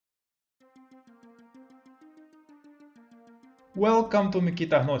Welcome to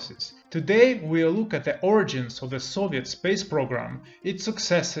Mikitagnosis. Today we'll look at the origins of the Soviet space program, its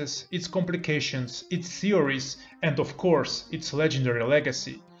successes, its complications, its theories, and of course, its legendary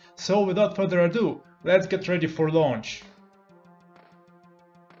legacy. So without further ado, let's get ready for launch.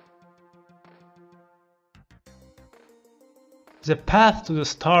 The path to the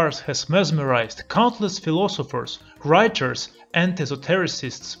stars has mesmerized countless philosophers, writers, and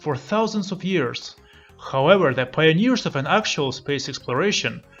esotericists for thousands of years. However, the pioneers of an actual space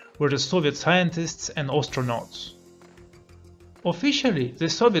exploration were the Soviet scientists and astronauts. Officially, the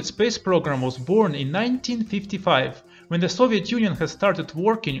Soviet space program was born in 1955, when the Soviet Union had started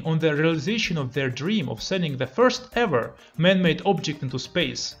working on the realization of their dream of sending the first ever man-made object into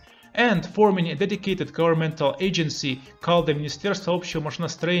space, and forming a dedicated governmental agency called the Министерство общего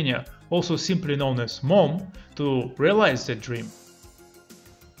машиностроения, also simply known as MOM, to realize that dream.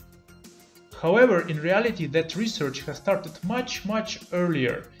 However, in reality, that research has started much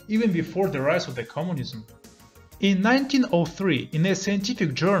earlier, even before the rise of the communism. In 1903, in a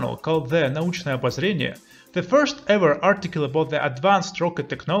scientific journal called the Научное обозрение, the first ever article about the advanced rocket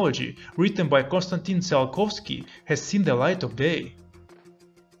technology, written by Konstantin Tsiolkovsky, has seen the light of day.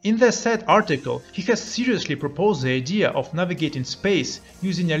 In the said article, he has seriously proposed the idea of navigating space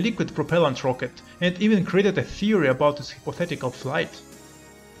using a liquid propellant rocket, and even created a theory about its hypothetical flight.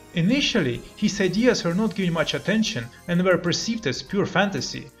 Initially, his ideas were not given much attention and were perceived as pure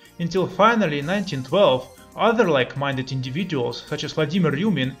fantasy, until finally in 1912, other like-minded individuals such as Vladimir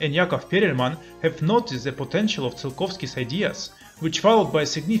Ryumin and Yakov Perelman have noticed the potential of Tsiolkovsky's ideas, which followed by a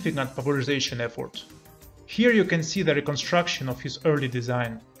significant popularization effort. Here you can see the reconstruction of his early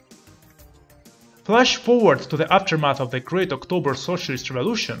design. Flash forward to the aftermath of the Great October Socialist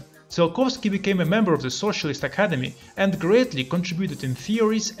Revolution, Tsiolkovsky became a member of the Socialist Academy and greatly contributed in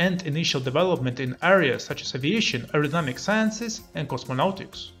theories and initial development in areas such as aviation, aerodynamic sciences, and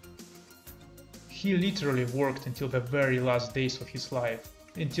cosmonautics. He literally worked until the very last days of his life,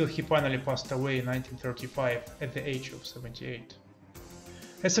 until he finally passed away in 1935 at the age of 78.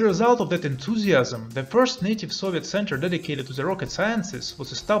 As a result of that enthusiasm, the first native Soviet center dedicated to the rocket sciences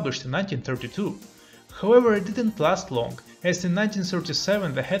was established in 1932. However, it didn't last long, as in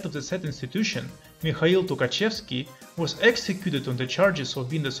 1937 the head of the said institution, Mikhail Tukachevsky, was executed on the charges of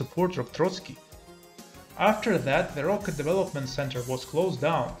being the supporter of Trotsky. After that, the Rocket Development Center was closed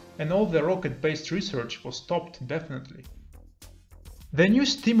down, and all the rocket-based research was stopped indefinitely. The new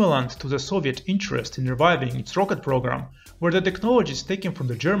stimulant to the Soviet interest in reviving its rocket program were the technologies taken from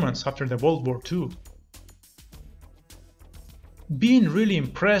the Germans after the World War II. Being really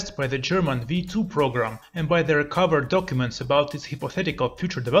impressed by the German V2 program and by the recovered documents about its hypothetical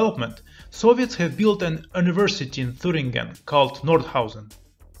future development, Soviets have built an university in Thüringen called Nordhausen.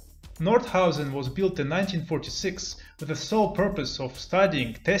 Nordhausen was built in 1946 with the sole purpose of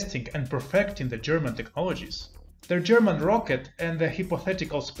studying, testing and perfecting the German technologies. The German rocket and the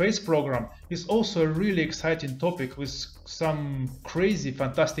hypothetical space program is also a really exciting topic with some crazy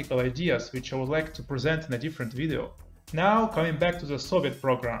fantastical ideas which I would like to present in a different video. Now coming back to the Soviet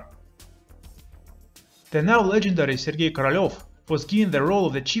program. The now legendary Sergey Kralov was given the role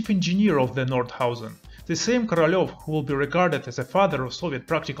of the chief engineer of the Nordhausen, the same Kralov who will be regarded as a father of Soviet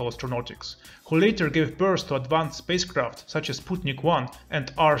practical astronautics, who later gave birth to advanced spacecraft such as Sputnik I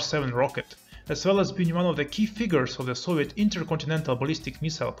and R-7 rocket, as well as being one of the key figures of the Soviet intercontinental ballistic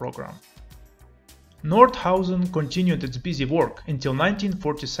missile program. Nordhausen continued its busy work until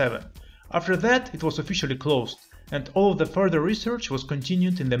 1947. After that, it was officially closed, and all of the further research was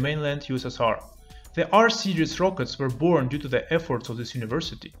continued in the mainland USSR. The R-series rockets were born due to the efforts of this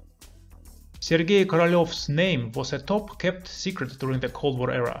university. Sergey Kralov's name was a top-kept secret during the Cold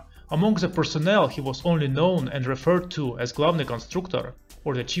War era. Among the personnel, he was only known and referred to as Главный конструктор,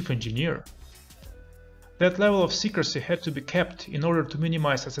 or the chief engineer. That level of secrecy had to be kept in order to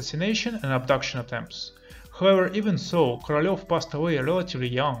minimize assassination and abduction attempts. However, even so, Kralov passed away relatively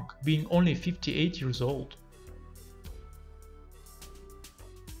young, being only 58 years old.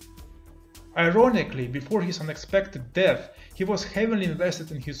 Ironically, before his unexpected death, he was heavily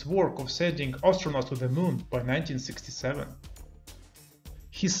invested in his work of sending astronauts to the moon by 1967.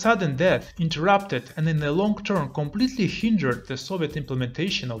 His sudden death interrupted and in the long term completely hindered the Soviet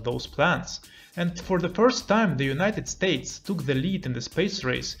implementation of those plans, and for the first time the United States took the lead in the space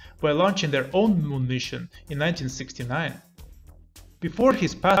race by launching their own moon mission in 1969. Before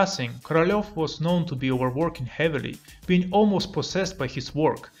his passing, Kralov was known to be overworking heavily, being almost possessed by his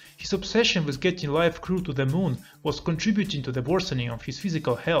work. His obsession with getting live crew to the moon was contributing to the worsening of his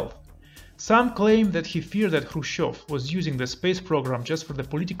physical health. Some claim that he feared that Khrushchev was using the space program just for the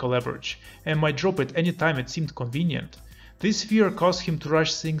political leverage and might drop it any time it seemed convenient. This fear caused him to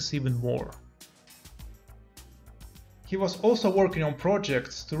rush things even more. He was also working on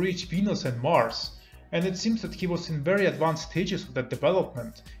projects to reach Venus and Mars, and it seems that he was in very advanced stages of that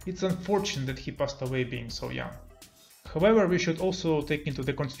development. It's unfortunate that he passed away being so young. However, we should also take into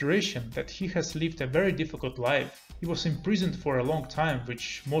the consideration that he has lived a very difficult life. He was imprisoned for a long time,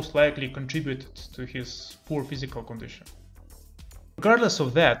 which most likely contributed to his poor physical condition. Regardless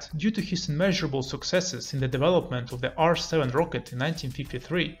of that, due to his immeasurable successes in the development of the R-7 rocket in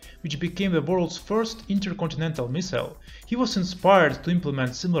 1953, which became the world's first intercontinental missile, he was inspired to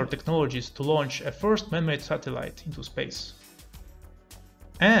implement similar technologies to launch a first man-made satellite into space.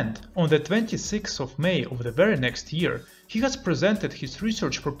 And on the 26th of May of the very next year, he has presented his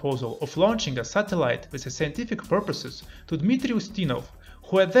research proposal of launching a satellite with scientific purposes to Dmitry Ustinov,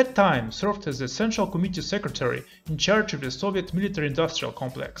 who at that time served as the Central Committee Secretary in charge of the Soviet military-industrial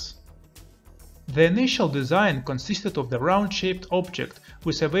complex. The initial design consisted of the round-shaped object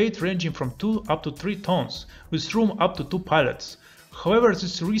with a weight ranging from 2 up to 3 tons, with room up to 2 pilots. However,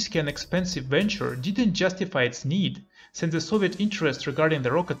 this risky and expensive venture didn't justify its need, since the Soviet interest regarding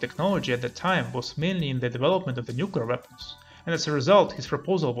the rocket technology at the time was mainly in the development of the nuclear weapons, and as a result his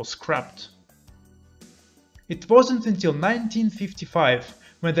proposal was scrapped. It wasn't until 1955,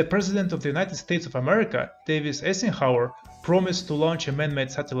 when the President of the United States of America, Davis Eisenhower, promised to launch a man-made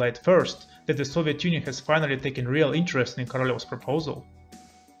satellite first, that the Soviet Union has finally taken real interest in Kralov's proposal.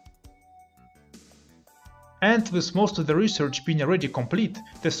 And with most of the research being already complete,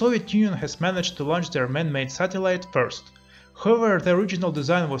 the Soviet Union has managed to launch their man-made satellite first. However, the original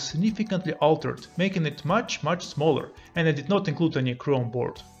design was significantly altered, making it much smaller, and it did not include any crew on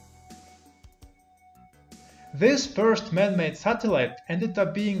board. This first man-made satellite ended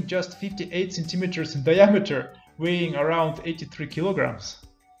up being just 58 centimeters in diameter, weighing around 83 kilograms.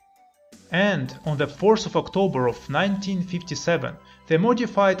 And on the 4th of October of 1957, the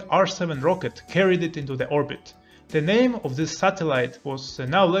modified R-7 rocket carried it into the orbit. The name of this satellite was the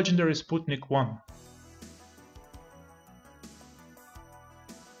now legendary Sputnik I.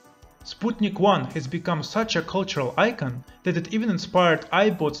 Sputnik I has become such a cultural icon that it even inspired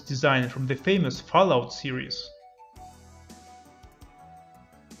iBot's design from the famous Fallout series.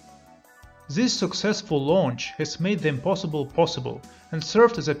 This successful launch has made the impossible possible and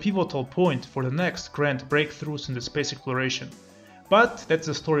served as a pivotal point for the next grand breakthroughs in the space exploration. But that's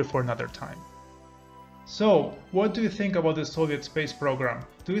a story for another time. So, what do you think about the Soviet space program?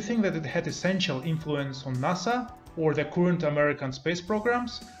 Do you think that it had essential influence on NASA or the current American space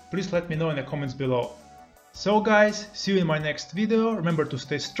programs? Please let me know in the comments below. So guys, see you in my next video. Remember to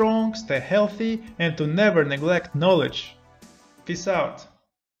stay strong, stay healthy, and to never neglect knowledge. Peace out.